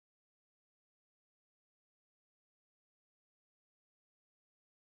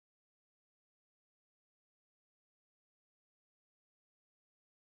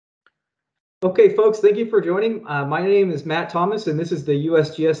Okay, folks, thank you for joining. My name is Matt Thomas, and this is the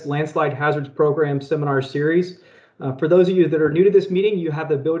USGS Landslide Hazards Program Seminar Series. For those of you that are new to this meeting, you have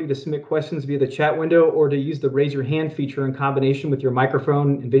the ability to submit questions via the chat window or to use the raise your hand feature in combination with your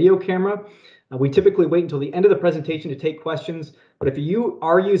microphone and video camera. We typically wait until the end of the presentation to take questions, but if you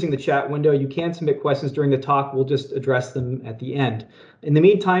are using the chat window, you can submit questions during the talk. We'll just address them at the end. In the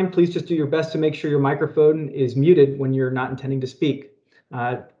meantime, please just do your best to make sure your microphone is muted when you're not intending to speak.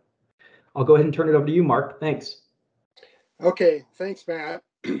 I'll go ahead and turn it over to you, Mark. Thanks. Okay, thanks, Matt.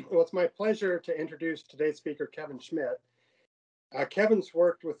 Well, it's my pleasure to introduce today's speaker, Kevin Schmidt. Kevin's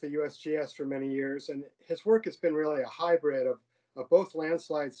worked with the USGS for many years, and his work has been really a hybrid of both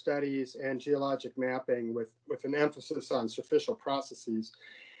landslide studies and geologic mapping with an emphasis on superficial processes.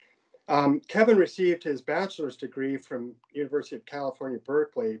 Kevin received his bachelor's degree from University of California,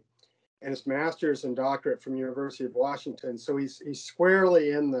 Berkeley, and his master's and doctorate from University of Washington. So he's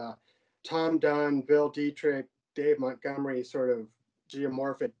squarely in the Tom Dunn, Bill Dietrich, Dave Montgomery sort of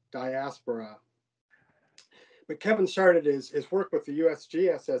geomorphic diaspora. But Kevin started his work with the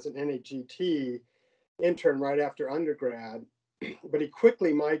USGS as an NAGT intern right after undergrad, but he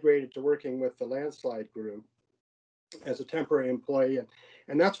quickly migrated to working with the Landslide group as a temporary employee.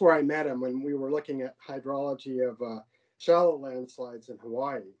 And that's where I met him when we were looking at hydrology of shallow landslides in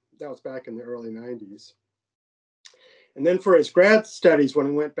Hawaii. That was back in the early 90s. And then for his grad studies, when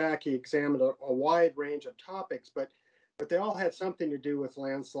he went back, he examined a wide range of topics, but they all had something to do with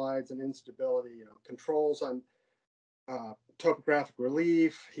landslides and instability, controls on topographic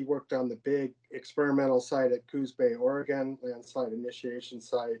relief. He worked on the big experimental site at Coos Bay, Oregon, landslide initiation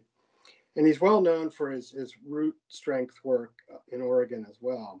site. And he's well known for his root strength work in Oregon as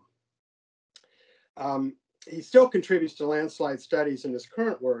well. He still contributes to landslide studies in his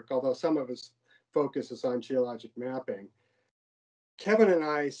current work, although some of his focus is on geologic mapping. Kevin and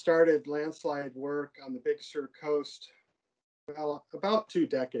I started landslide work on the Big Sur Coast about 2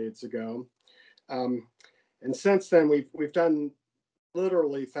 decades ago. And since then, we've done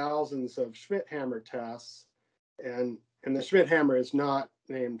literally thousands of Schmidt hammer tests. And the Schmidt hammer is not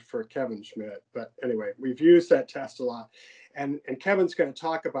named for Kevin Schmidt, but anyway, we've used that test a lot. And Kevin's going to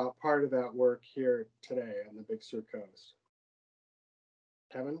talk about part of that work here today on the Big Sur Coast.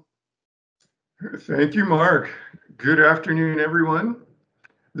 Kevin? Thank you, Mark. Good afternoon, everyone.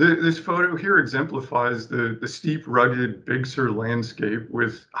 This photo here exemplifies the steep, rugged Big Sur landscape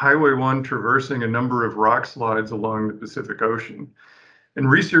with Highway 1 traversing a number of rock slides along the Pacific Ocean. And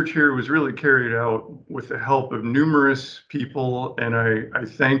research here was really carried out with the help of numerous people, and I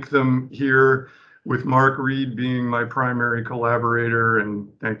thank them here, with Mark Reed being my primary collaborator.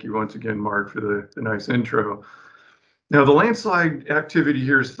 And thank you once again, Mark, for the nice intro. Now, the landslide activity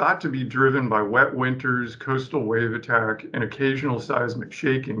here is thought to be driven by wet winters, coastal wave attack, and occasional seismic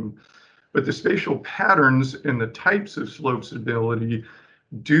shaking, but the spatial patterns and the types of slope stability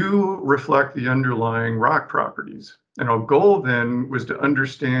do reflect the underlying rock properties. And our goal then was to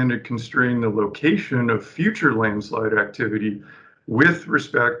understand and constrain the location of future landslide activity with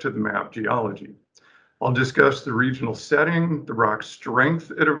respect to the map geology. I'll discuss the regional setting, the rock strength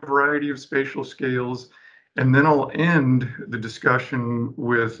at a variety of spatial scales, and then I'll end the discussion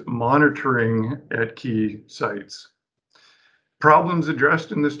with monitoring at key sites. Problems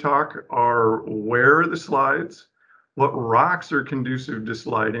addressed in this talk are: where are the slides, what rocks are conducive to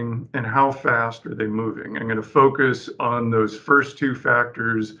sliding, and how fast are they moving? I'm going to focus on those first 2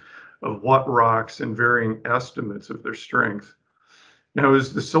 factors of what rocks and varying estimates of their strength. Now,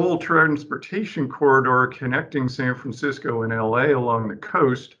 as the sole transportation corridor connecting San Francisco and LA along the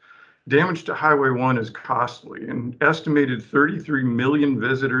coast, damage to Highway 1 is costly. An estimated 33 million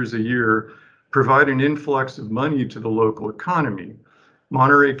visitors a year provide an influx of money to the local economy.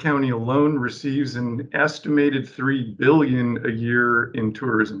 Monterey County alone receives an estimated $3 billion a year in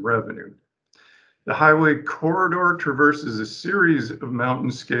tourism revenue. The highway corridor traverses a series of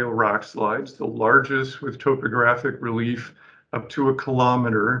mountain-scale rock slides, the largest with topographic relief up to 1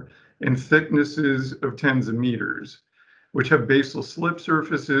 kilometer and thicknesses of tens of meters, which have basal slip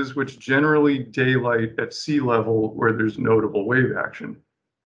surfaces which generally daylight at sea level where there's notable wave action.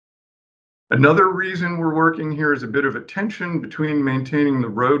 Another reason we're working here is a bit of a tension between maintaining the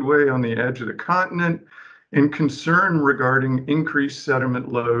roadway on the edge of the continent and concern regarding increased sediment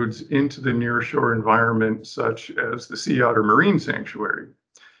loads into the nearshore environment, such as the Sea Otter Marine Sanctuary.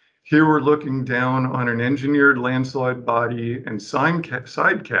 Here we're looking down on an engineered landslide body and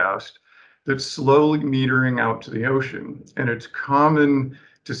sidecast that's slowly metering out to the ocean, and it's common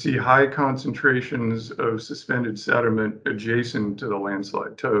to see high concentrations of suspended sediment adjacent to the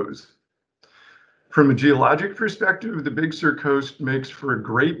landslide toes. From a geologic perspective, the Big Sur Coast makes for a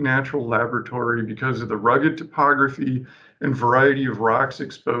great natural laboratory because of the rugged topography and variety of rocks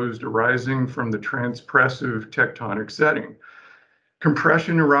exposed arising from the transpressive tectonic setting.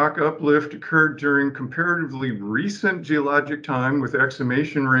 Compression and rock uplift occurred during comparatively recent geologic time, with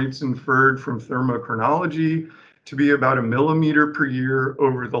exhumation rates inferred from thermochronology to be about 1 millimeter per year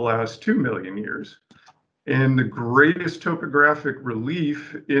over the last 2 million years. And the greatest topographic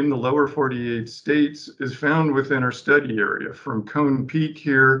relief in the lower 48 states is found within our study area, from Cone Peak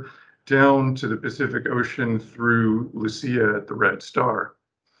here down to the Pacific Ocean through Lucia at the Red Star.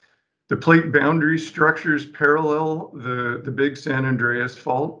 The plate boundary structures parallel the Big San Andreas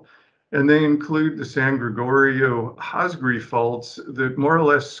Fault, and they include the San Gregorio-Hasgri faults that more or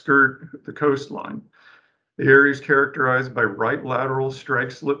less skirt the coastline. The area is characterized by right lateral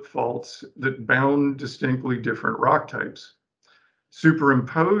strike-slip faults that bound distinctly different rock types.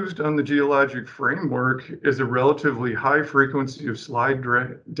 Superimposed on the geologic framework is a relatively high frequency of slide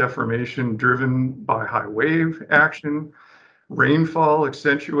deformation driven by high wave action, rainfall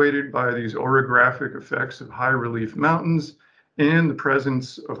accentuated by these orographic effects of high relief mountains, and the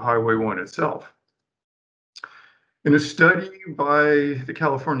presence of Highway 1 itself. In a study by the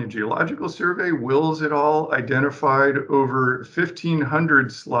California Geological Survey, Wills et al. Identified over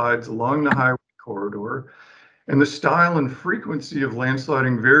 1,500 slides along the highway corridor, and the style and frequency of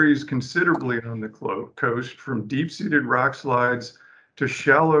landsliding varies considerably on the coast, from deep-seated rock slides to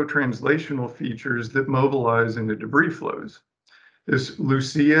shallow translational features that mobilize into debris flows. This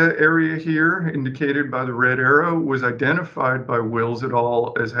Lucia area here, indicated by the red arrow, was identified by Wills et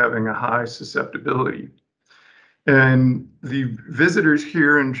al. As having a high susceptibility. And the visitors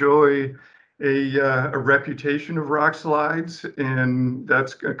here enjoy a reputation of rock slides, and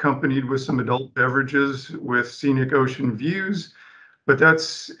that's accompanied with some adult beverages with scenic ocean views. But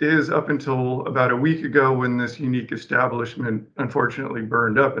is up until about a week ago, when this unique establishment unfortunately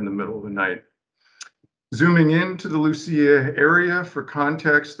burned up in the middle of the night. Zooming into the Lucia area, for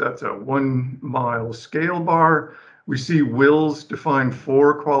context, that's a 1 mile scale bar. We see Wills define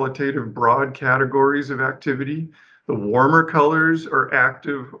 4 qualitative broad categories of activity. The warmer colors are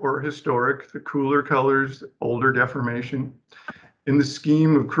active or historic, the cooler colors, older deformation. In the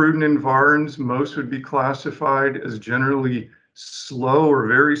scheme of Cruden and Varnes, most would be classified as generally slow or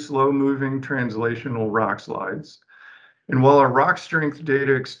very slow moving translational rock slides. And while our rock strength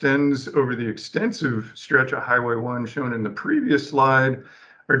data extends over the extensive stretch of Highway 1 shown in the previous slide,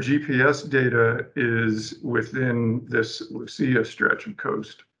 our GPS data is within this Lucia stretch of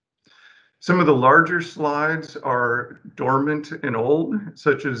coast. Some of the larger slides are dormant and old,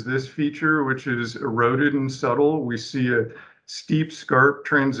 such as this feature, which is eroded and subtle. We see a steep scarp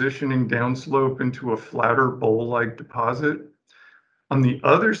transitioning downslope into a flatter bowl-like deposit. On the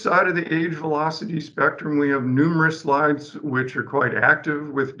other side of the age velocity spectrum, we have numerous slides which are quite active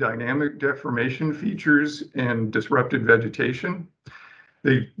with dynamic deformation features and disrupted vegetation.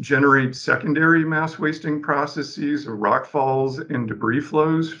 They generate secondary mass wasting processes of rock falls and debris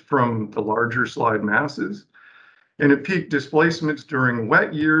flows from the larger slide masses. And at peak displacements during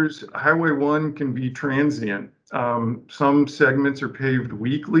wet years, Highway 1 can be transient. Some segments are paved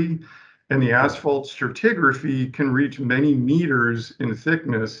weekly, and the asphalt stratigraphy can reach many meters in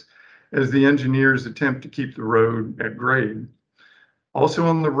thickness as the engineers attempt to keep the road at grade. Also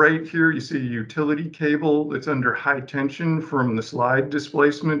on the right here, you see a utility cable that's under high tension from the slide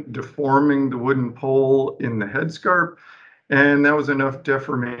displacement, deforming the wooden pole in the headscarp, and that was enough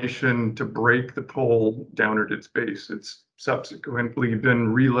deformation to break the pole down at its base. It's subsequently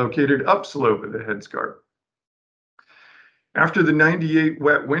been relocated upslope of the headscarp. After the 98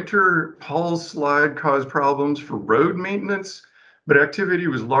 wet winter, Paul's slide caused problems for road maintenance, but activity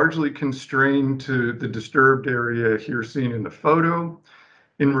was largely constrained to the disturbed area here seen in the photo.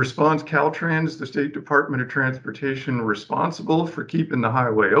 In response, Caltrans, the State Department of Transportation responsible for keeping the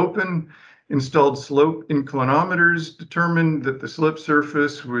highway open, installed slope inclinometers, determined that the slip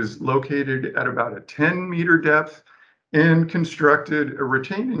surface was located at about a 10-meter depth, and constructed a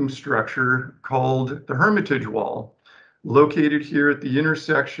retaining structure called the Hermitage Wall, located here at the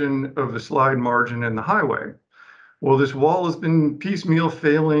intersection of the slide margin and the highway. Well, this wall has been piecemeal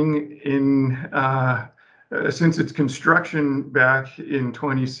failing since its construction back in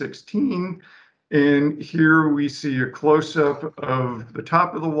 2016. And here we see a close-up of the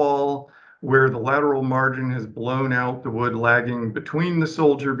top of the wall, where the lateral margin has blown out the wood lagging between the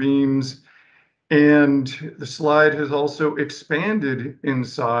soldier beams. And the slide has also expanded in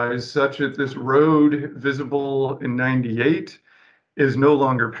size, such that this road visible in 98 is no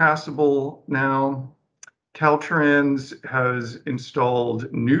longer passable now. Caltrans has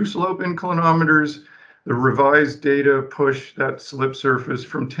installed new slope inclinometers. The revised data push that slip surface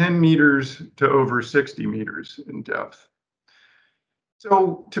from 10 meters to over 60 meters in depth.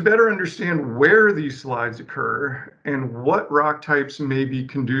 So to better understand where these slides occur and what rock types may be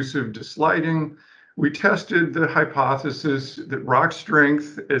conducive to sliding, we tested the hypothesis that rock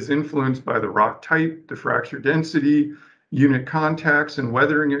strength is influenced by the rock type, the fracture density, unit contacts, and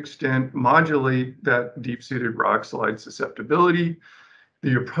weathering extent modulate that deep-seated rock slide susceptibility.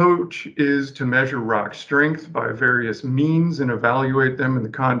 The approach is to measure rock strength by various means and evaluate them in the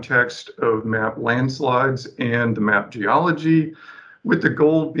context of map landslides and the map geology, with the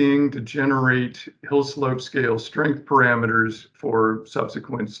goal being to generate hill slope scale strength parameters for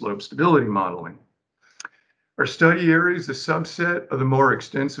subsequent slope stability modeling. Our study area is a subset of the more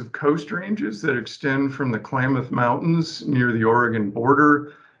extensive coast ranges that extend from the Klamath Mountains near the Oregon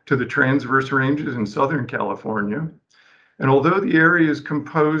border to the transverse ranges in Southern California. And although the area is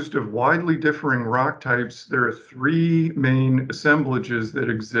composed of widely differing rock types, there are three main assemblages that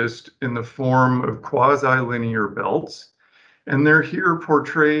exist in the form of quasi-linear belts. And they're here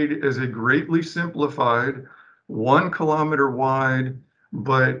portrayed as a greatly simplified 1 kilometer wide,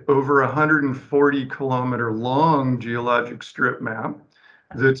 but over 140 kilometer long geologic strip map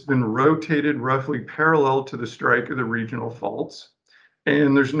that's been rotated roughly parallel to the strike of the regional faults.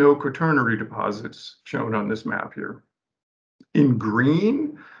 And there's no quaternary deposits shown on this map here. In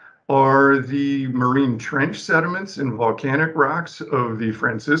green are the marine trench sediments and volcanic rocks of the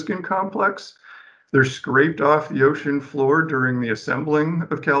Franciscan complex. They're scraped off the ocean floor during the assembling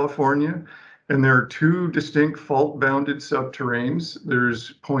of California, and there are two distinct fault-bounded subterranes.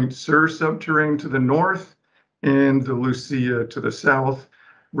 There's Point Sur subterrane to the north and the Lucia to the south,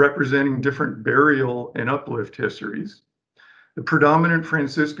 representing different burial and uplift histories. The predominant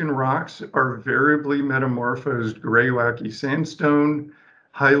Franciscan rocks are variably metamorphosed gray-wacky sandstone,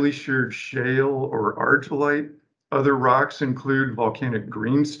 highly sheared shale or argillite. Other rocks include volcanic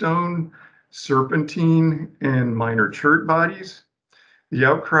greenstone, serpentine, and minor chert bodies. The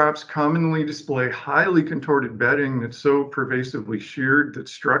outcrops commonly display highly contorted bedding that's so pervasively sheared that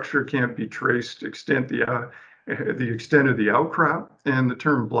structure can't be traced the extent of the outcrop, and the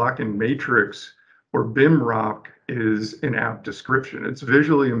term block and matrix or BIM rock is an apt description. It's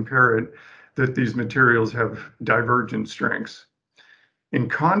visually apparent that these materials have divergent strengths. In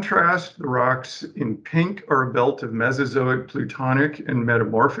contrast, the rocks in pink are a belt of Mesozoic plutonic and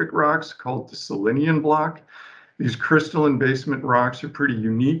metamorphic rocks called the Salinian block. These crystalline basement rocks are pretty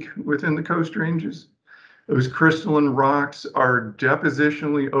unique within the coast ranges. Those crystalline rocks are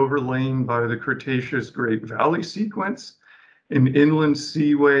depositionally overlain by the Cretaceous Great Valley sequence, an inland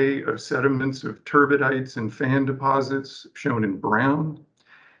seaway of sediments of turbidites and fan deposits shown in brown.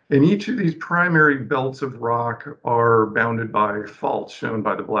 And each of these primary belts of rock are bounded by faults shown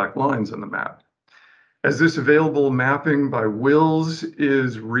by the black lines on the map. As this available mapping by Wills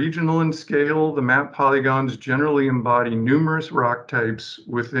is regional in scale, the map polygons generally embody numerous rock types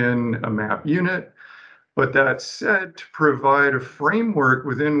within a map unit. But that said, to provide a framework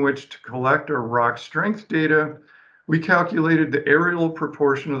within which to collect our rock strength data, we calculated the aerial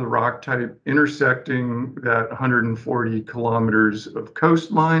proportion of the rock type intersecting that 140 kilometers of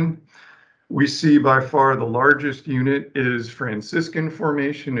coastline. We see by far the largest unit is Franciscan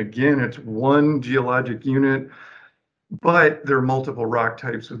Formation. Again, it's one geologic unit, but there are multiple rock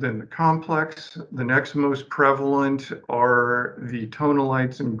types within the complex. The next most prevalent are the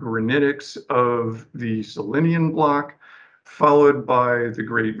tonalites and granitics of the Salinian block, followed by the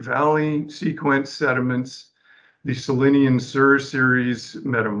Great Valley sequence sediments, the Salinian Sur series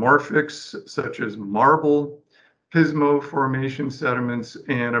metamorphics, such as marble, Pismo formation sediments,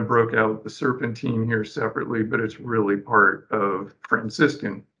 and I broke out the serpentine here separately, but it's really part of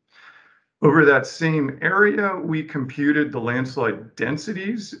Franciscan. Over that same area, we computed the landslide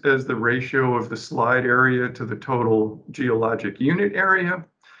densities as the ratio of the slide area to the total geologic unit area.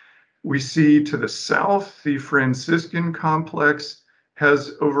 We see to the south, the Franciscan complex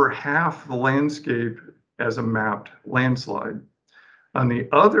has over half the landscape as a mapped landslide. On the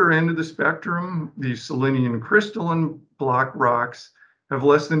other end of the spectrum, the Salinian crystalline block rocks have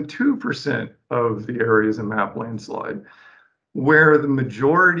less than 2% of the area as a mapped landslide, where the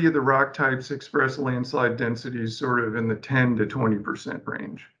majority of the rock types express landslide densities sort of in the 10 to 20%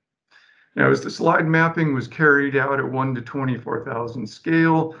 range. Now, as the slide mapping was carried out at 1 to 24,000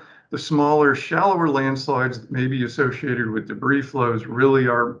 scale, the smaller, shallower landslides that may be associated with debris flows really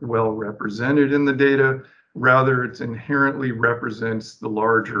are well represented in the data. Rather, it inherently represents the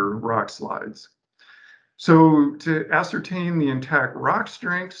larger rock slides. So to ascertain the intact rock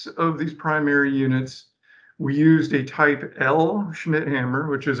strengths of these primary units, We used a type L Schmidt hammer,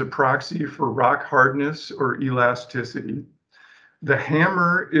 which is a proxy for rock hardness or elasticity. The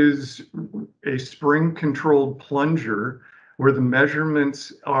hammer is a spring-controlled plunger where the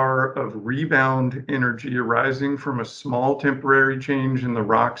measurements are of rebound energy arising from a small temporary change in the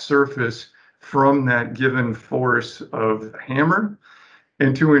rock surface from that given force of the hammer.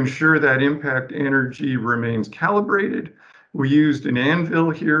 And to ensure that impact energy remains calibrated, we used an anvil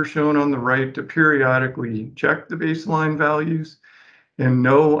here shown on the right to periodically check the baseline values. And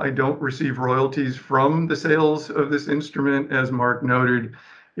no, I don't receive royalties from the sales of this instrument. As Mark noted,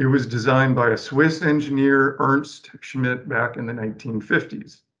 it was designed by a Swiss engineer, Ernst Schmidt, back in the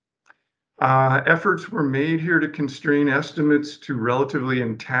 1950s. Efforts were made here to constrain estimates to relatively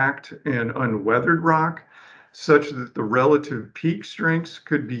intact and unweathered rock, such that the relative peak strengths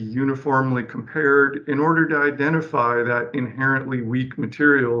could be uniformly compared in order to identify that inherently weak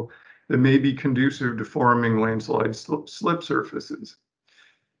material that may be conducive to forming landslide slip surfaces.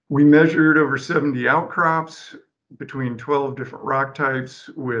 We measured over 70 outcrops between 12 different rock types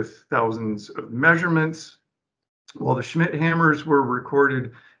with thousands of measurements, while the Schmidt hammers were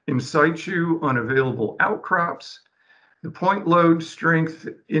recorded in situ on available outcrops. The point load strength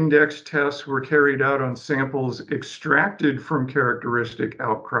index tests were carried out on samples extracted from characteristic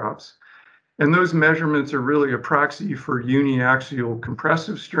outcrops. And those measurements are really a proxy for uniaxial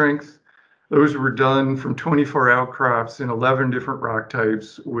compressive strength. Those were done from 24 outcrops in 11 different rock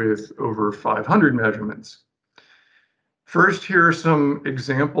types with over 500 measurements. First, here are some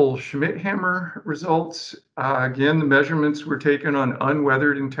example Schmidt hammer results. Again, the measurements were taken on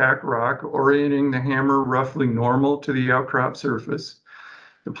unweathered intact rock, orienting the hammer roughly normal to the outcrop surface.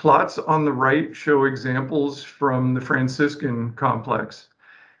 The plots on the right show examples from the Franciscan complex.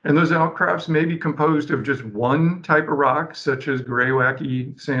 And those outcrops may be composed of just one type of rock, such as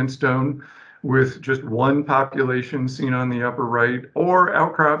greywacke sandstone, with just one population seen on the upper right, or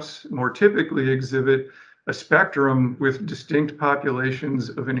outcrops more typically exhibit a spectrum with distinct populations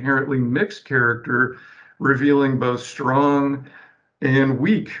of inherently mixed character, revealing both strong and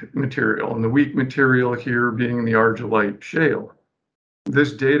weak material, and the weak material here being the argillite shale.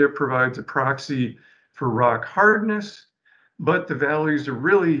 This data provides a proxy for rock hardness, but the values are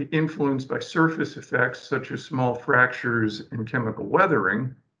really influenced by surface effects such as small fractures and chemical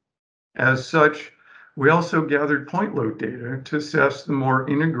weathering. As such, we also gathered point load data to assess the more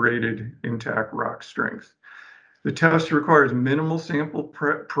integrated intact rock strength. The test requires minimal sample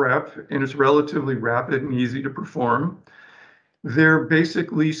prep and is relatively rapid and easy to perform. They're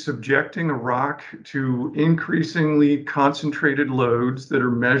basically subjecting a rock to increasingly concentrated loads that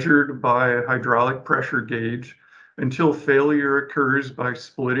are measured by a hydraulic pressure gauge until failure occurs by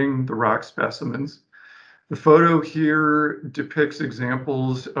splitting the rock specimens. The photo here depicts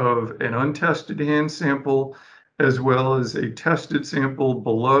examples of an untested hand sample as well as a tested sample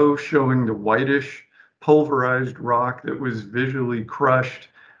below showing the whitish pulverized rock that was visually crushed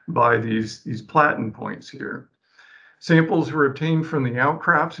by these platen points here. Samples were obtained from the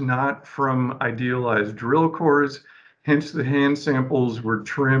outcrops, not from idealized drill cores, hence the hand samples were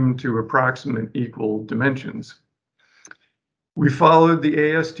trimmed to approximate equal dimensions. We followed the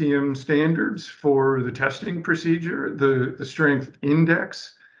ASTM standards for the testing procedure. The strength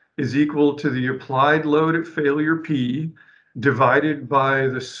index is equal to the applied load at failure P divided by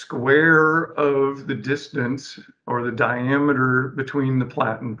the square of the distance or the diameter between the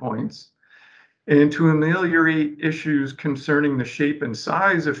platen points. And to ameliorate issues concerning the shape and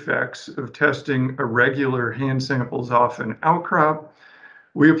size effects of testing irregular hand samples off an outcrop,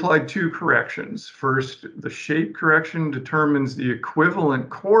 we applied two corrections. First, the shape correction determines the equivalent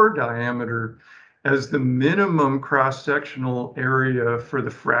core diameter as the minimum cross-sectional area for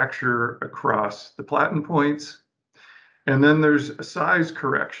the fracture across the platen points. And then there's a size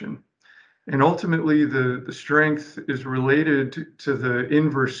correction. And ultimately, the strength is related to the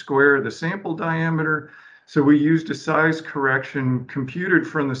inverse square of the sample diameter. So we used a size correction computed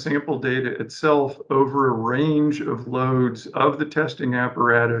from the sample data itself over a range of loads of the testing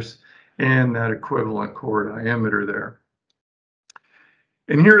apparatus and that equivalent core diameter there.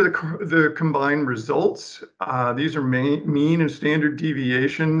 And here are the combined results. These are mean and standard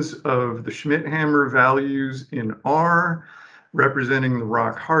deviations of the Schmidt hammer values in R, representing the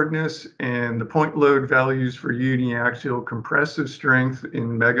rock hardness, and the point load values for uniaxial compressive strength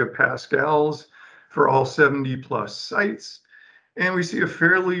in megapascals for all 70 plus sites. And we see a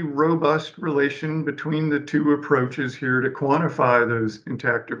fairly robust relation between the two approaches here to quantify those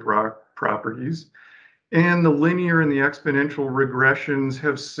intactive rock properties. And the linear and the exponential regressions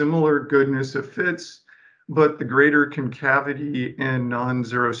have similar goodness of fits but the greater concavity and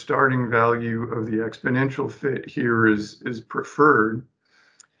non-zero starting value of the exponential fit here is preferred.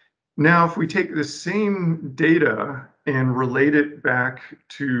 Now, if we take the same data and relate it back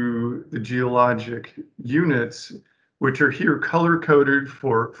to the geologic units, which are here color-coded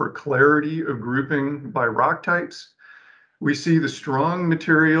for clarity of grouping by rock types, we see the strong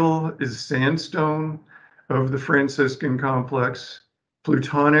material is sandstone of the Franciscan complex,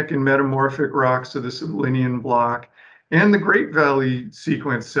 plutonic and metamorphic rocks of the Salinian block, and the Great Valley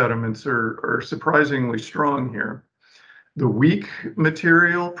sequence sediments are surprisingly strong here. The weak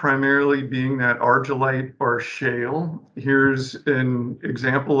material primarily being that argillite or shale. Here's an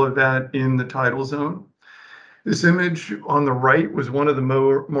example of that in the tidal zone. This image on the right was one of the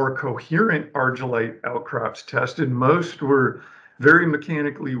more coherent argillite outcrops tested. Most were very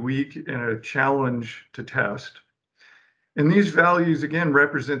mechanically weak and a challenge to test. And these values, again,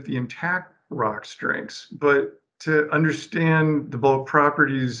 represent the intact rock strengths. But to understand the bulk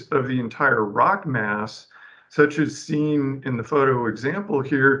properties of the entire rock mass, such as seen in the photo example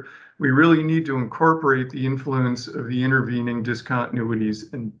here, we really need to incorporate the influence of the intervening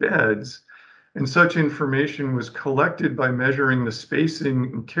discontinuities and beds. And such information was collected by measuring the spacing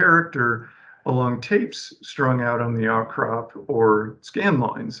and character along tapes strung out on the outcrop or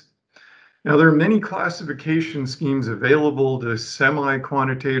scanlines. Now, there are many classification schemes available to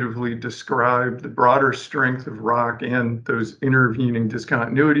semi-quantitatively describe the broader strength of rock and those intervening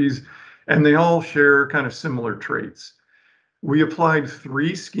discontinuities, and they all share kind of similar traits. We applied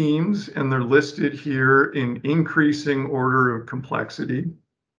 3 schemes, and they're listed here in increasing order of complexity.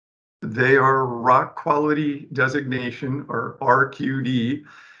 They are rock quality designation, or RQD,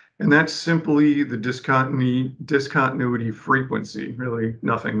 and that's simply the discontinuity frequency, really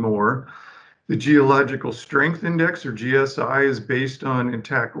nothing more. The geological strength index, or GSI, is based on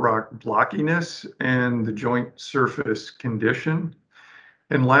intact rock blockiness and the joint surface condition.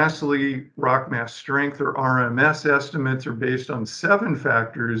 And lastly, rock mass strength, or RMS, estimates are based on 7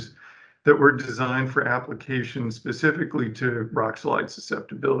 factors that were designed for application specifically to rockslide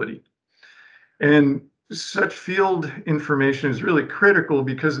susceptibility. And such field information is really critical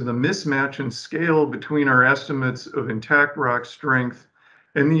because of the mismatch in scale between our estimates of intact rock strength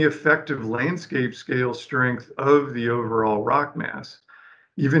and the effective landscape scale strength of the overall rock mass.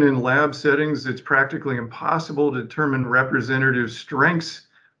 Even in lab settings, it's practically impossible to determine representative strengths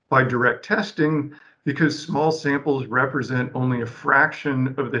by direct testing because small samples represent only a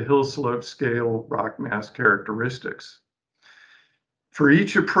fraction of the hill slope scale rock mass characteristics. For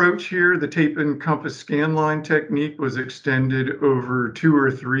each approach here, the tape and compass scanline technique was extended over 2 or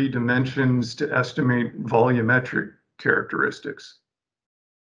 3 dimensions to estimate volumetric characteristics.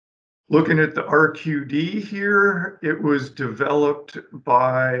 Looking at the RQD here, it was developed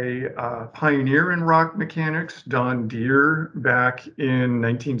by a pioneer in rock mechanics, Don Deere, back in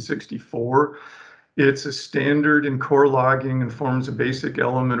 1964. It's a standard in core logging and forms a basic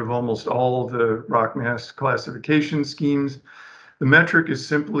element of almost all the rock mass classification schemes. The metric is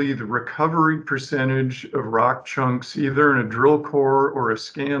simply the recovery percentage of rock chunks, either in a drill core or a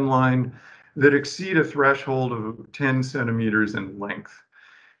scan line, that exceed a threshold of 10 centimeters in length.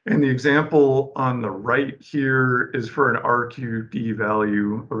 And the example on the right here is for an RQD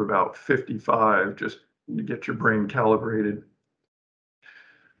value of about 55, just to get your brain calibrated.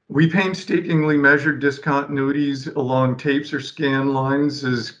 We painstakingly measured discontinuities along tapes or scan lines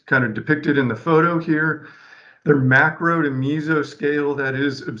as kind of depicted in the photo here. They're macro to meso scale, that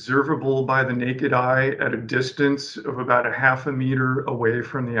is observable by the naked eye at a distance of about a half a meter away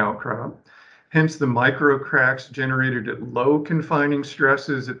from the outcrop. Hence, the micro cracks generated at low confining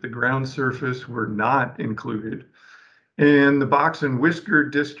stresses at the ground surface were not included. And the box and whisker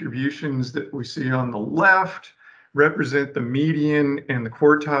distributions that we see on the left represent the median and the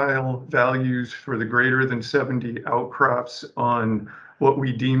quartile values for the greater than 70 outcrops on what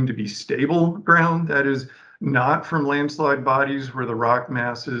we deem to be stable ground, that is, not from landslide bodies where the rock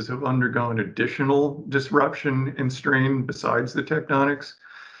masses have undergone additional disruption and strain besides the tectonics.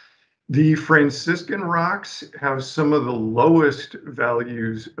 The Franciscan rocks have some of the lowest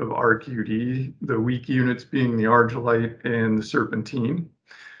values of RQD, the weak units being the argillite and the serpentine.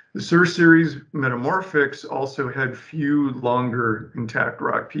 The Sur series metamorphics also had few longer intact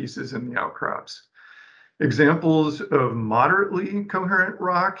rock pieces in the outcrops. Examples of moderately coherent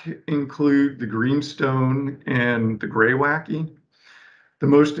rock include the greenstone and the greywacke. The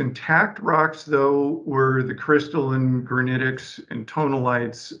most intact rocks, though, were the crystalline granitics and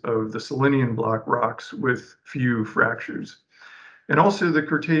tonalites of the Salinian block rocks with few fractures. And also the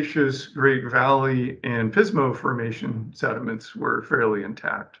Cretaceous Great Valley and Pismo Formation sediments were fairly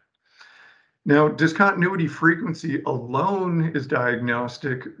intact. Now, discontinuity frequency alone is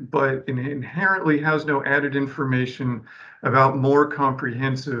diagnostic, but it inherently has no added information about more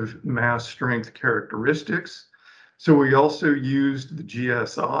comprehensive mass strength characteristics. So we also used the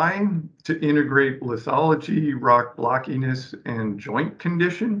GSI to integrate lithology, rock blockiness, and joint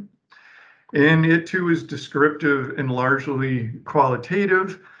condition. And it too is descriptive and largely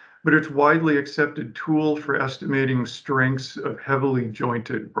qualitative, but it's widely accepted tool for estimating strengths of heavily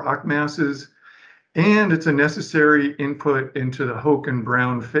jointed rock masses. And it's a necessary input into the Hoek and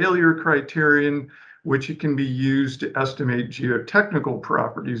Brown failure criterion, which it can be used to estimate geotechnical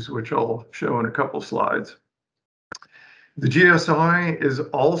properties, which I'll show in a couple slides. The GSI is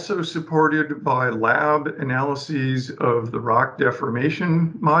also supported by lab analyses of the rock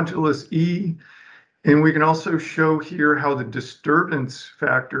deformation modulus E, and we can also show here how the disturbance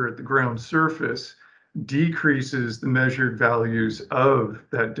factor at the ground surface decreases the measured values of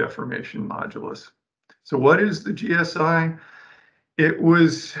that deformation modulus. So what is the GSI? It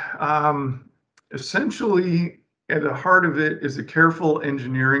was essentially, at the heart of it is a careful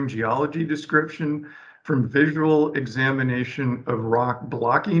engineering geology description from visual examination of rock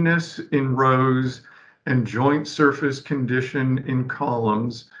blockiness in rows and joint surface condition in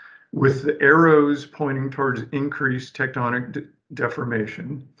columns, with the arrows pointing towards increased tectonic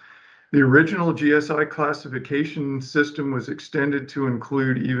deformation. The original GSI classification system was extended to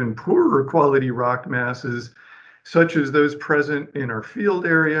include even poorer quality rock masses, such as those present in our field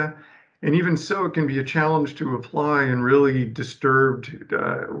area. And even so, it can be a challenge to apply in really disturbed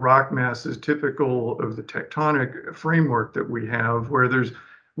rock masses typical of the tectonic framework that we have, where there's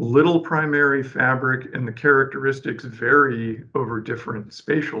little primary fabric and the characteristics vary over different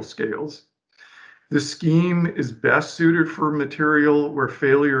spatial scales. The scheme is best suited for material where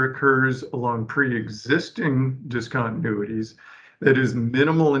failure occurs along pre-existing discontinuities, that is,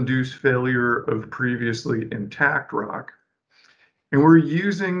 minimal induced failure of previously intact rock. And we're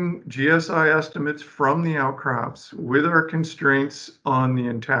using GSI estimates from the outcrops with our constraints on the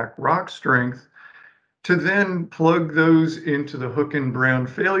intact rock strength to then plug those into the Hoek and Brown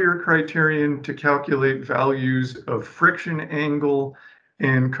failure criterion to calculate values of friction angle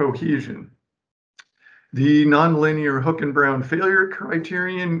and cohesion. The nonlinear Hoek and Brown failure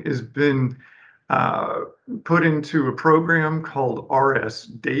criterion has been put into a program called RS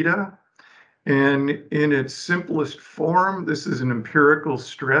Data. And in its simplest form, this is an empirical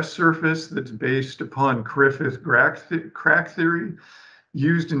stress surface that's based upon Griffith crack theory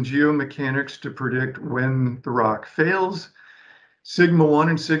used in geomechanics to predict when the rock fails. Sigma 1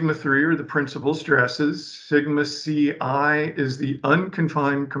 and sigma 3 are the principal stresses. Sigma Ci is the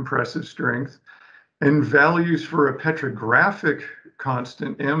unconfined compressive strength. And values for a petrographic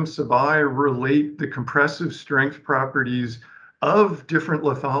constant, M sub I, relate the compressive strength properties of different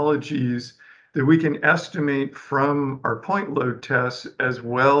lithologies that we can estimate from our point load tests, as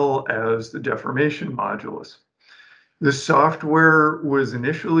well as the deformation modulus. This software was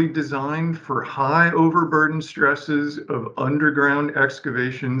initially designed for high overburden stresses of underground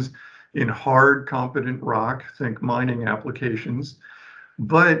excavations in hard, competent rock, think mining applications.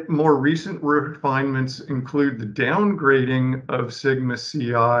 But more recent refinements include the downgrading of sigma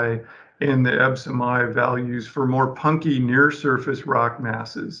Ci and the epsilon I values for more punky near-surface rock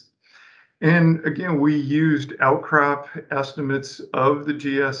masses. And again, we used outcrop estimates of the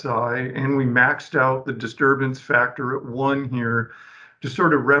GSI, and we maxed out the disturbance factor at 1 here to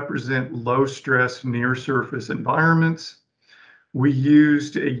sort of represent low stress near surface environments. We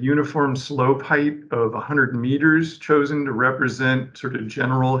used a uniform slope height of 100 meters chosen to represent sort of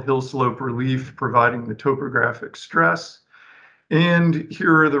general hill slope relief, providing the topographic stress. And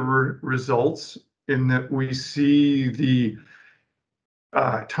here are the results in that we see the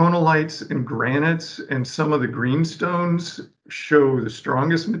tonalites and granites and some of the greenstones show the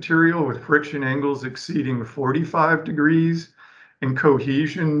strongest material with friction angles exceeding 45 degrees and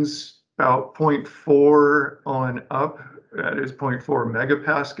cohesions about 0.4 on up, that is 0.4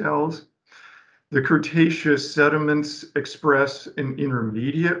 megapascals. The Cretaceous sediments express an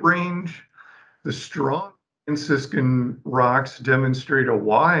intermediate range. The strong Franciscan rocks demonstrate a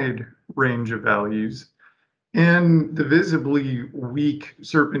wide range of values. And the visibly weak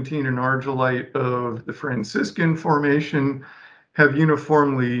serpentine and argillite of the Franciscan formation have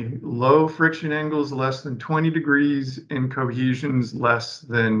uniformly low friction angles, less than 20 degrees, and cohesions less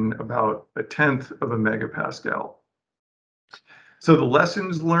than about 1/10 of a megapascal. So the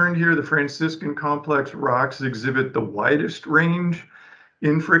lessons learned here, the Franciscan complex rocks exhibit the widest range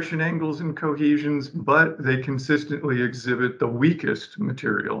in friction angles and cohesions, but they consistently exhibit the weakest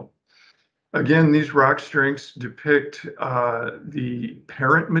material. Again, these rock strengths depict the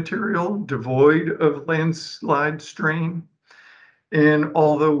parent material devoid of landslide strain. And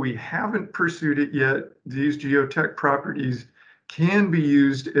although we haven't pursued it yet, these geotech properties can be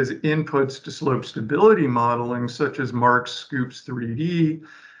used as inputs to slope stability modeling, such as Mark's Scoops 3D,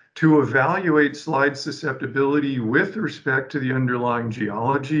 to evaluate slide susceptibility with respect to the underlying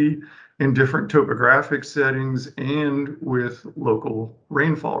geology in different topographic settings and with local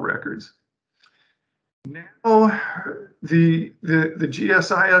rainfall records. Now, the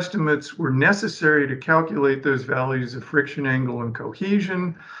GSI estimates were necessary to calculate those values of friction angle and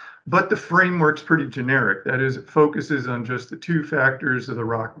cohesion, but the framework's pretty generic. That is, it focuses on just the two factors of the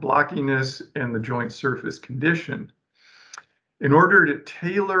rock blockiness and the joint surface condition. In order to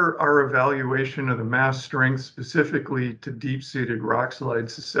tailor our evaluation of the mass strength specifically to deep-seated rockslide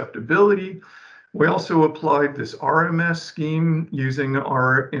susceptibility, we also applied this RMS scheme using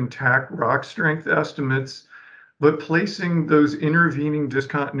our intact rock strength estimates, but placing those intervening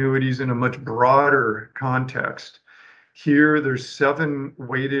discontinuities in a much broader context. Here, there's 7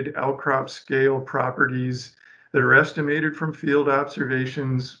 weighted outcrop scale properties that are estimated from field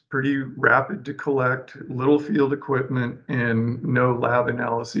observations, pretty rapid to collect, little field equipment, and no lab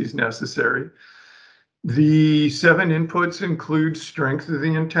analyses necessary. The 7 inputs include strength of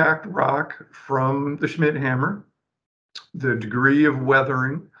the intact rock from the Schmidt hammer, the degree of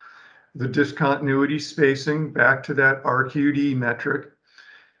weathering, the discontinuity spacing back to that RQD metric,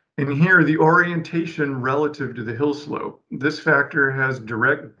 and here the orientation relative to the hill slope. This factor has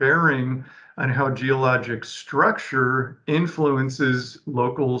direct bearing on how geologic structure influences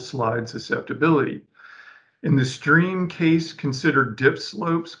local slide susceptibility. In the stream case, consider dip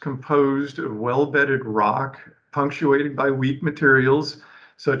slopes composed of well-bedded rock punctuated by weak materials,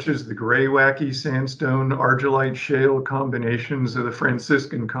 such as the gray-wacky sandstone argillite shale combinations of the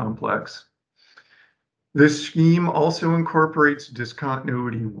Franciscan complex. This scheme also incorporates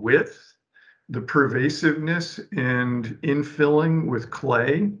discontinuity width, the pervasiveness and infilling with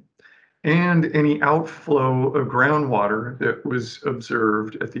clay, and any outflow of groundwater that was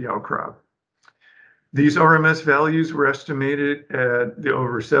observed at the outcrop. These RMS values were estimated at the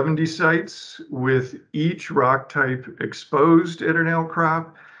over 70 sites, with each rock type exposed at an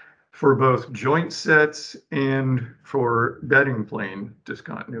outcrop for both joint sets and for bedding plane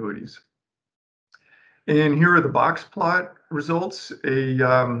discontinuities. And here are the box plot results.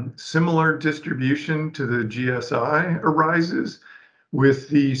 A similar distribution to the GSI arises, with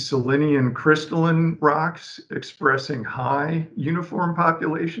the Salinian crystalline rocks expressing high uniform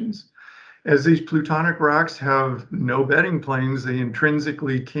populations. As these plutonic rocks have no bedding planes, they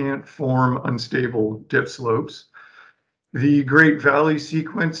intrinsically can't form unstable dip slopes. The Great Valley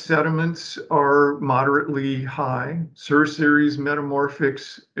sequence sediments are moderately high. Sur series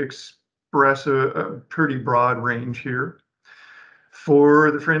metamorphics express a pretty broad range here. For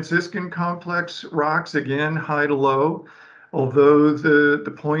the Franciscan complex rocks, again, high to low, although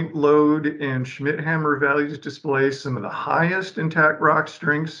the point load and Schmidt hammer values display some of the highest intact rock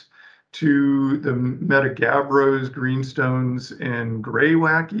strengths to the metagabbros, greenstones, and gray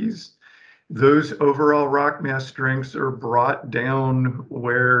wackies. Those overall rock mass strengths are brought down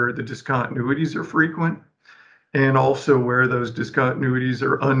where the discontinuities are frequent, and also where those discontinuities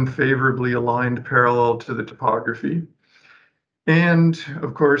are unfavorably aligned parallel to the topography. And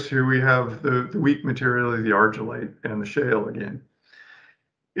of course, here we have the weak material of the argillite and the shale again.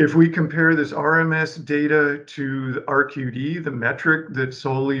 If we compare this RMS data to the RQD, the metric that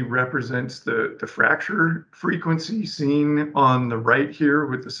solely represents the fracture frequency seen on the right here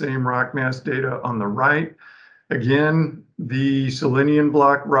with the same rock mass data on the right, again, the Salinian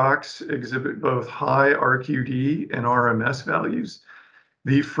block rocks exhibit both high RQD and RMS values.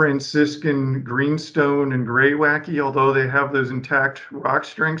 The Franciscan greenstone and gray wacky, although they have those intact rock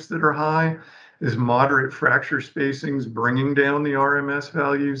strengths that are high, is moderate fracture spacings bringing down the RMS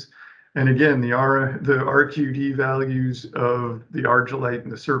values. And again, the RQD values of the argillite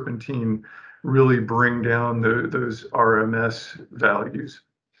and the serpentine really bring down those RMS values.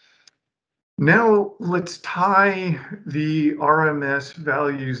 Now let's tie the RMS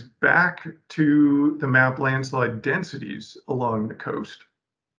values back to the map landslide densities along the coast.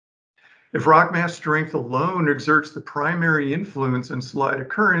 If rock mass strength alone exerts the primary influence on slide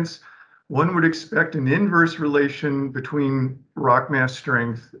occurrence, one would expect an inverse relation between rock mass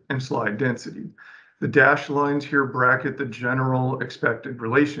strength and slide density. The dashed lines here bracket the general expected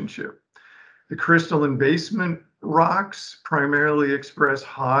relationship. The crystalline basement rocks primarily express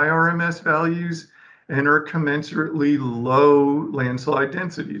high RMS values and are commensurately low landslide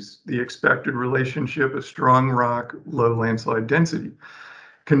densities, the expected relationship of strong rock, low landslide density.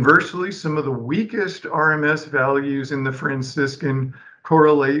 Conversely, some of the weakest RMS values in the Franciscan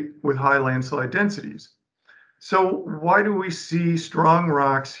correlate with high landslide densities. So why do we see strong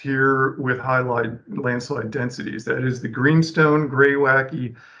rocks here with high landslide densities? That is the greenstone,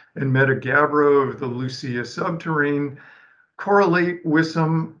 greywacke, and metagabbro of the Lucia subterrane correlate with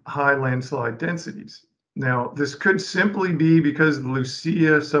some high landslide densities. Now, this could simply be because the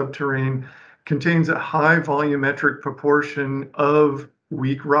Lucia subterrane contains a high volumetric proportion of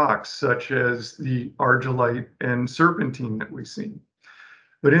weak rocks, such as the argillite and serpentine that we've seen.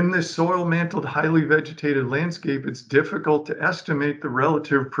 But in this soil-mantled, highly vegetated landscape, it's difficult to estimate the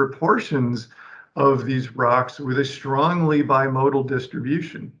relative proportions of these rocks with a strongly bimodal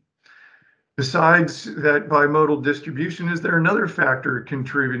distribution. Besides that bimodal distribution, is there another factor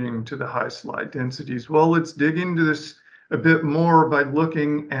contributing to the high slide densities? Well, let's dig into this a bit more by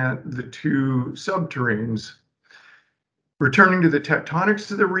looking at the two subterranes. Returning to the tectonics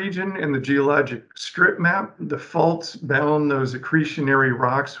of the region and the geologic strip map, the faults bound those accretionary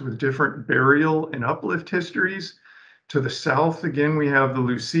rocks with different burial and uplift histories. To the south, again, we have the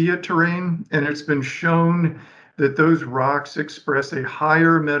Lucia terrain, and it's been shown that those rocks express a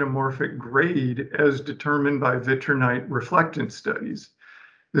higher metamorphic grade as determined by vitrinite reflectance studies.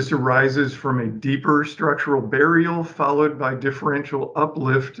 This arises from a deeper structural burial followed by differential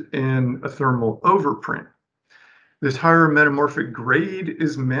uplift and a thermal overprint. This higher metamorphic grade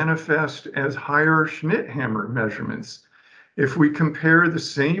is manifest as higher Schmidt hammer measurements. If we compare the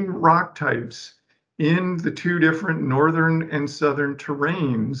same rock types in the two different northern and southern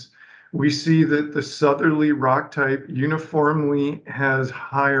terrains, we see that the southerly rock type uniformly has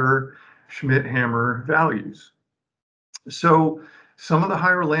higher Schmidt hammer values. So some of the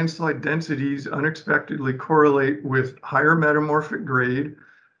higher landslide densities unexpectedly correlate with higher metamorphic grade,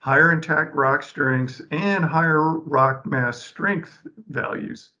 higher intact rock strengths, and higher rock mass strength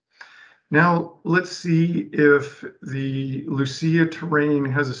values. Now, let's see if the Lucia terrain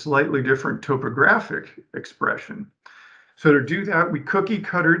has a slightly different topographic expression. So to do that, we cookie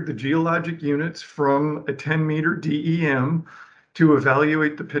cuttered the geologic units from a 10-meter DEM to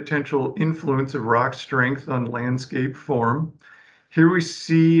evaluate the potential influence of rock strength on landscape form. Here we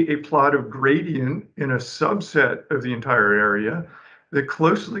see a plot of gradient in a subset of the entire area that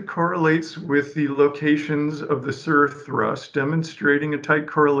closely correlates with the locations of the Sur thrust, demonstrating a tight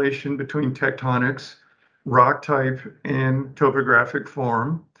correlation between tectonics, rock type, and topographic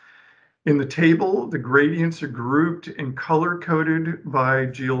form. In the table, the gradients are grouped and color-coded by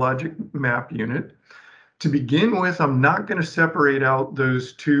geologic map unit. To begin with, I'm not going to separate out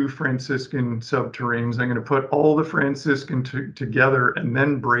those two Franciscan subterranes. I'm going to put all the Franciscan together and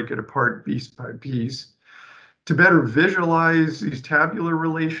then break it apart piece by piece. To better visualize these tabular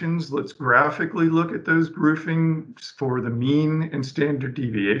relations, let's graphically look at those groupings for the mean and standard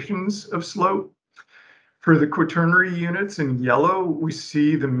deviations of slope. For the quaternary units in yellow, we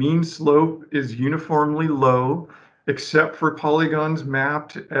see the mean slope is uniformly low, except for polygons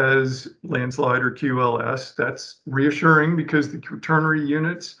mapped as landslide or QLS. That's reassuring because the quaternary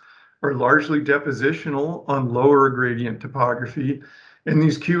units are largely depositional on lower gradient topography. And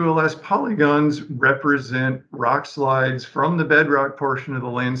these QLS polygons represent rock slides from the bedrock portion of the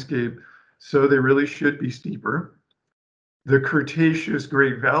landscape, so they really should be steeper. The Cretaceous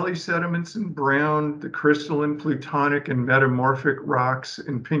Great Valley sediments in brown, the crystalline, plutonic, and metamorphic rocks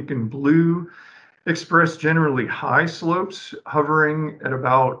in pink and blue express generally high slopes, hovering at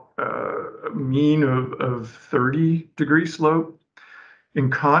about a mean of 30-degree slope. In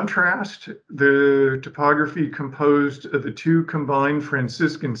contrast, the topography composed of the two combined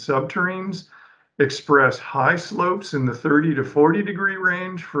Franciscan subterranes express high slopes in the 30 to 40-degree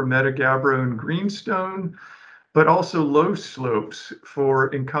range for metagabbro and greenstone, but also low slopes for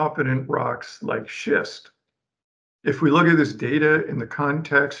incompetent rocks like schist. If we look at this data in the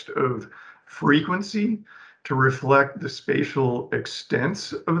context of frequency to reflect the spatial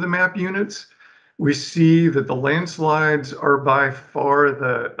extents of the map units, we see that the landslides are by far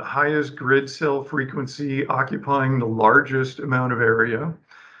the highest grid cell frequency, occupying the largest amount of area.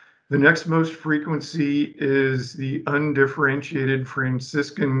 The next most frequency is the undifferentiated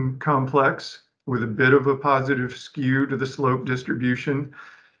Franciscan complex, with a bit of a positive skew to the slope distribution,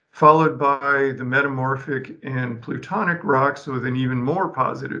 followed by the metamorphic and plutonic rocks with an even more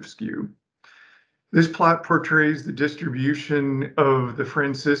positive skew. This plot portrays the distribution of the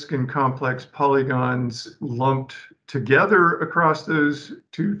Franciscan complex polygons lumped together across those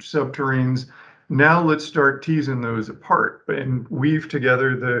two subterranes. Now let's start teasing those apart and weave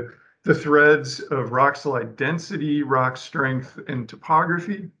together the threads of rock slide density, rock strength, and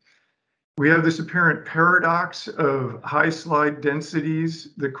topography. We have this apparent paradox of high slide densities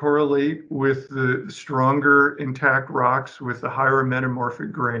that correlate with the stronger intact rocks with the higher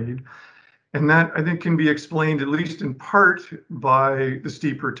metamorphic grade. And that, I think, can be explained, at least in part, by the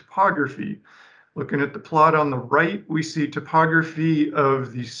steeper topography. Looking at the plot on the right, we see topography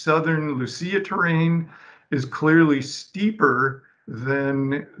of the southern Lucia terrain is clearly steeper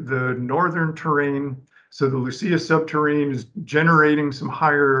than the northern terrain. So the Lucia subterranean is generating some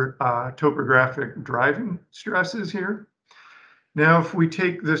higher topographic driving stresses here. Now, if we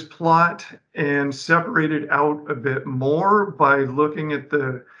take this plot and separate it out a bit more by looking at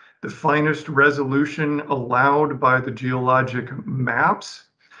the finest resolution allowed by the geologic maps,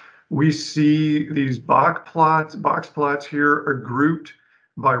 we see these box plots here are grouped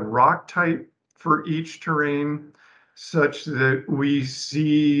by rock type for each terrain, such that we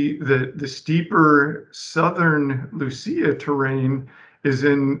see that the steeper southern Lucia terrain is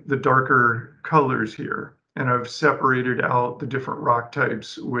in the darker colors here. And I've separated out the different rock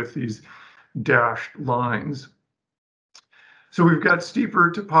types with these dashed lines. So we've got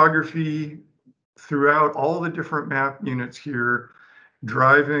steeper topography throughout all the different map units here,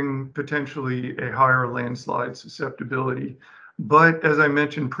 driving potentially a higher landslide susceptibility. But as I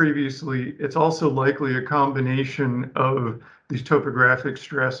mentioned previously, it's also likely a combination of these topographic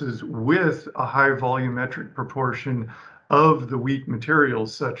stresses with a high volumetric proportion of the weak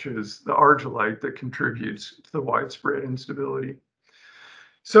materials, such as the argillite, that contributes to the widespread instability.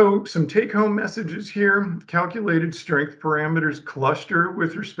 So some take-home messages here. Calculated strength parameters cluster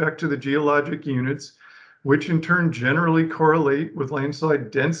with respect to the geologic units, which in turn generally correlate with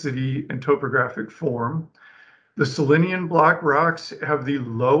landslide density and topographic form. The Salinian block rocks have the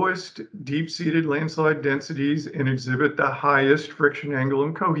lowest deep-seated landslide densities and exhibit the highest friction angle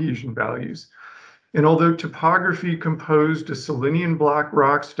and cohesion values. And although topography composed of Salinian block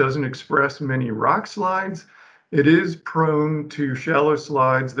rocks doesn't express many rock slides, it is prone to shallow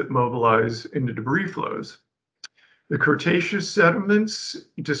slides that mobilize into debris flows. The Cretaceous sediments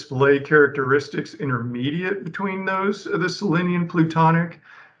display characteristics intermediate between those of the Salinian plutonic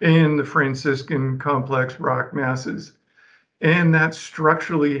and the Franciscan complex rock masses. And that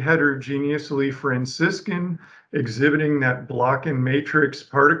structurally heterogeneously Franciscan, exhibiting that block and matrix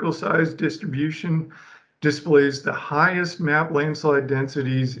particle size distribution, displays the highest map landslide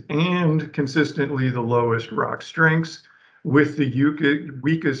densities and consistently the lowest rock strengths, with the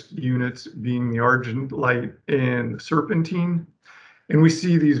weakest units being the argillite and the serpentine. And we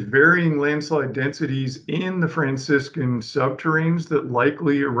see these varying landslide densities in the Franciscan subterranes that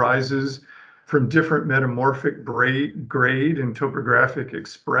likely arises from different metamorphic grade and topographic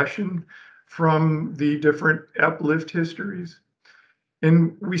expression from the different uplift histories.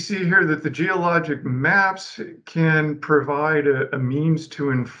 And we see here that the geologic maps can provide a means to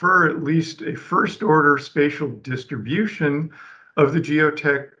infer at least a first order spatial distribution of the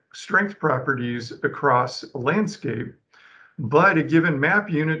geotech strength properties across a landscape. But a given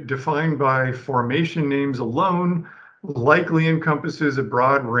map unit defined by formation names alone likely encompasses a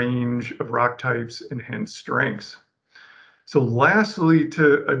broad range of rock types and hence strengths. So lastly,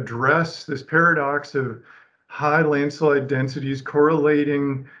 to address this paradox of high landslide densities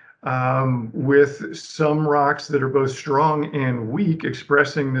correlating with some rocks that are both strong and weak,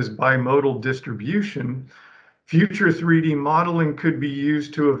 expressing this bimodal distribution, future 3D modeling could be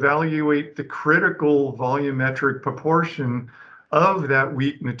used to evaluate the critical volumetric proportion of that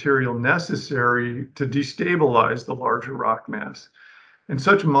weak material necessary to destabilize the larger rock mass. And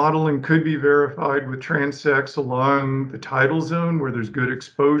such modeling could be verified with transects along the tidal zone where there's good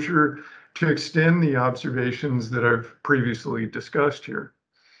exposure to extend the observations that I've previously discussed here.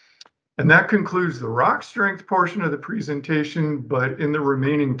 And that concludes the rock strength portion of the presentation, but in the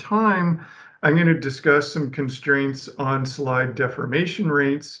remaining time, I'm going to discuss some constraints on slide deformation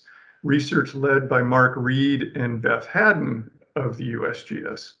rates, research led by Mark Reed and Beth Haddon of the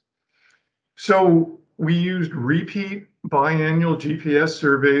USGS. So we used repeat biannual GPS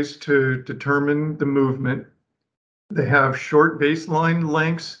surveys to determine the movement. They have short baseline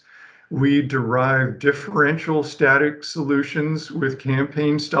lengths. We derive differential static solutions with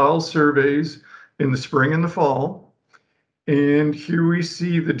campaign style surveys in the spring and the fall. And here we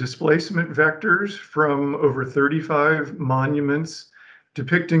see the displacement vectors from over 35 monuments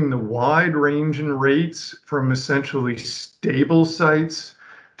depicting the wide range in rates from essentially stable sites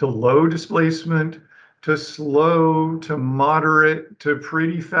to low displacement to slow to moderate to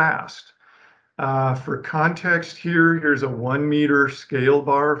pretty fast. For context here, here's a 1 meter scale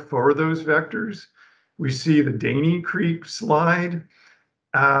bar for those vectors. We see the Daney Creek slide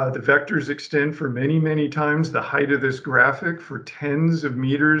The vectors extend for many, many times the height of this graphic for tens of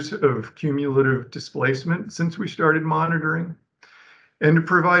meters of cumulative displacement since we started monitoring. And to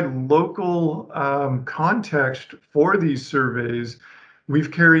provide local context for these surveys,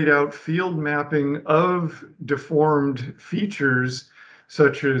 we've carried out field mapping of deformed features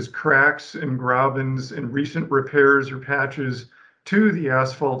such as cracks and grabens and recent repairs or patches to the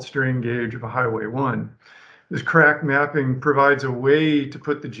asphalt strain gauge of a Highway 1. This crack mapping provides a way to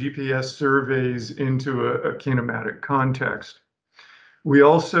put the GPS surveys into a kinematic context. We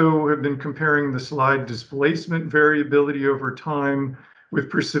also have been comparing the slide displacement variability over time with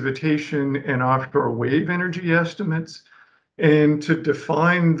precipitation and offshore wave energy estimates. And to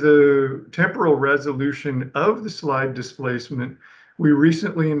define the temporal resolution of the slide displacement, we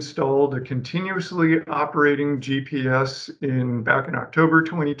recently installed a continuously operating GPS back in October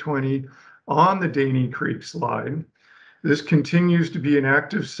 2020 on the Daney Creek slide. This continues to be an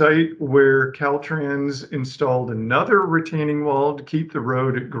active site where Caltrans installed another retaining wall to keep the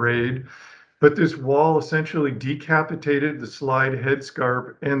road at grade, but this wall essentially decapitated the slide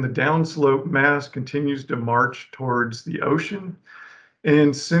headscarp, and the downslope mass continues to march towards the ocean.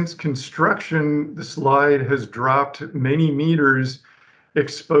 And since construction, the slide has dropped many meters,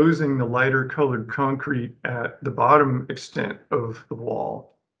 exposing the lighter colored concrete at the bottom extent of the wall.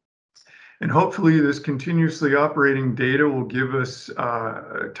 And hopefully this continuously operating data will give us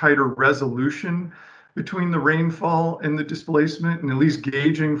tighter resolution between the rainfall and the displacement, and at least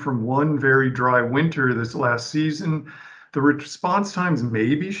gauging from one very dry winter this last season. The response times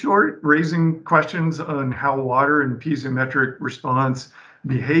may be short, raising questions on how water and piezometric response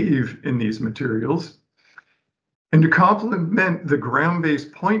behave in these materials. And to complement the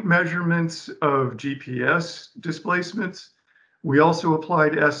ground-based point measurements of GPS displacements, we also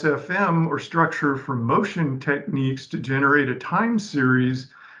applied SFM, or structure from motion techniques, to generate a time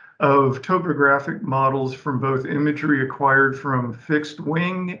series of topographic models from both imagery acquired from fixed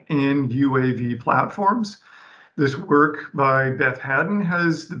wing and UAV platforms. This work by Beth Haddon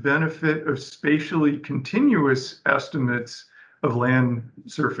has the benefit of spatially continuous estimates of land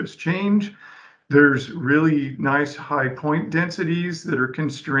surface change. There's really nice high point densities that are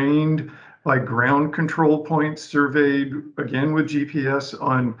constrained by ground control points surveyed, again with GPS,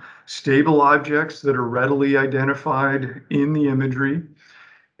 on stable objects that are readily identified in the imagery.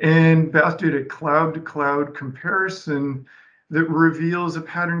 And Beth did a cloud-to-cloud comparison that reveals a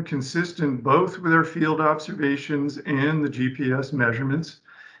pattern consistent both with our field observations and the GPS measurements.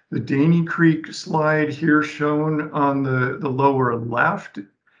 The Daney Creek slide here shown on the lower left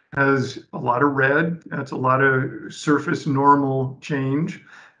has a lot of red. That's a lot of surface normal change.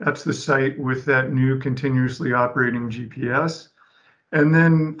 That's the site with that new continuously operating GPS. And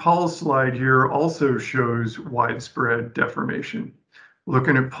then Paul's slide here also shows widespread deformation.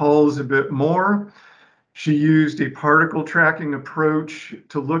 Looking at Paul's a bit more, she used a particle tracking approach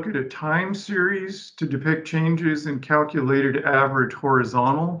to look at a time series to depict changes in calculated average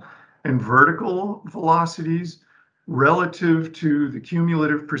horizontal and vertical velocities relative to the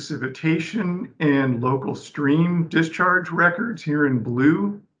cumulative precipitation and local stream discharge records here in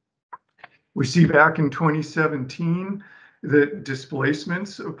blue. We see back in 2017 that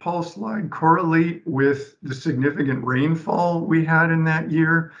displacements of Paul's slide correlate with the significant rainfall we had in that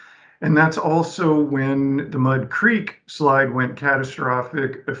year. And that's also when the Mud Creek slide went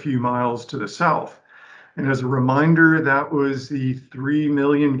catastrophic a few miles to the south. And as a reminder, that was the 3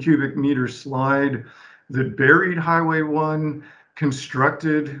 million cubic meter slide that buried Highway 1,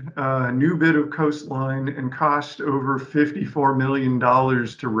 constructed a new bit of coastline, and cost over $54 million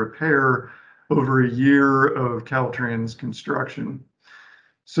to repair over a year of Caltrans construction.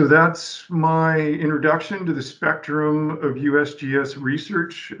 So that's my introduction to the spectrum of USGS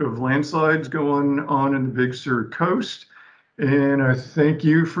research of landslides going on in the Big Sur Coast. And I thank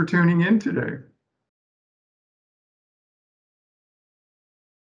you for tuning in today.